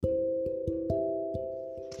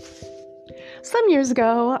Some years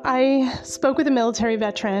ago, I spoke with a military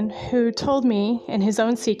veteran who told me, in his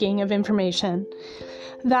own seeking of information,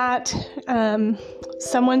 that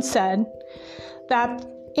someone said that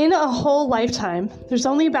in a whole lifetime, there's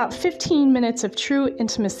only about 15 minutes of true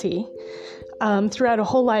intimacy throughout a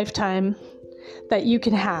whole lifetime that you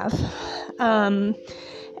can have.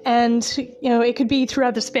 It could be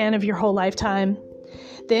throughout the span of your whole lifetime.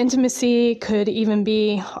 The intimacy could even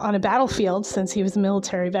be on a battlefield, since he was a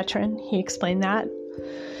military veteran. He explained that.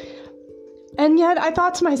 And yet I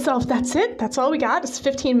thought to myself, that's it? That's all we got? It's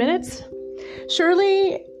 15 minutes?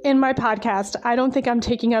 Surely in my podcast, I don't think I'm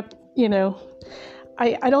taking up,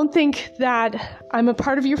 I don't think that I'm a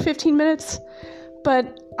part of your 15 minutes,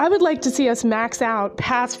 but I would like to see us max out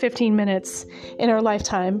past 15 minutes in our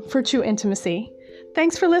lifetime for true intimacy.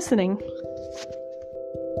 Thanks for listening.